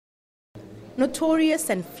Notorious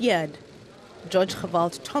and feared, George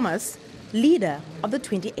Geweld Thomas, leader of the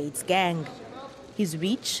 28's gang. His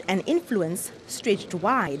reach and influence stretched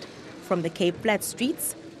wide, from the Cape Flat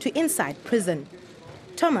streets to inside prison.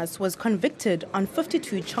 Thomas was convicted on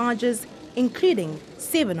 52 charges, including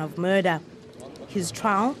 7 of murder. His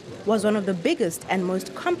trial was one of the biggest and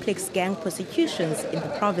most complex gang prosecutions in the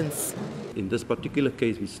province. In this particular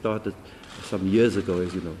case, we started some years ago,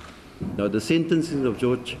 as you know. Now, the sentencing of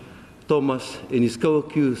George Thomas and his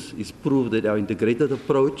co-accused is proof that our integrated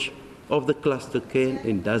approach of the cluster can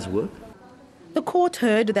and does work. The court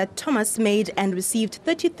heard that Thomas made and received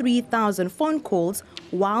 33,000 phone calls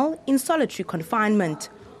while in solitary confinement,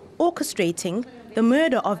 orchestrating the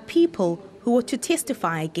murder of people who were to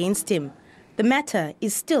testify against him. The matter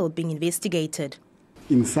is still being investigated.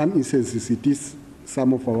 In some instances, it is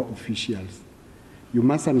some of our officials. You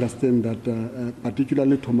must understand that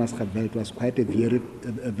particularly Thomas Geweld was quite a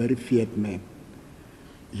very feared man.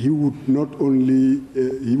 He would not only,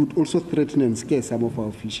 he would also threaten and scare some of our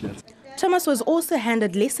officials. Thomas was also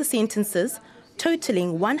handed lesser sentences,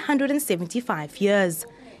 totaling 175 years.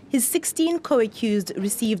 His 16 co-accused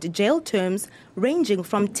received jail terms ranging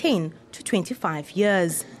from 10 to 25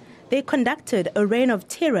 years. They conducted a reign of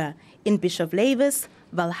terror in Bishop Lavis,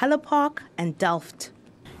 Valhalla Park and Delft.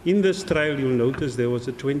 In this trial, you'll notice there was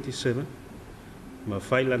a 27,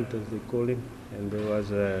 Mafailant as they call him, and there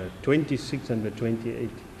was a 26 and a 28.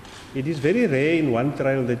 It is very rare in one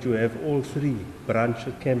trial that you have all 3 branch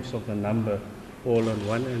camps of the number all on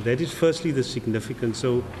one, and that is firstly the significance.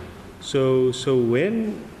 So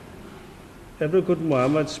when Advocate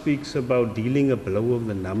Muhammad speaks about dealing a blow of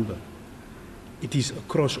the number, it is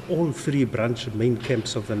across all 3 branch main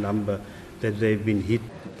camps of the number that they've been hit.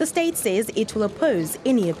 The state says it will oppose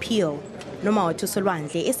any appeal. Nomaoto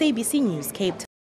Solwandle, SABC News, Cape Town.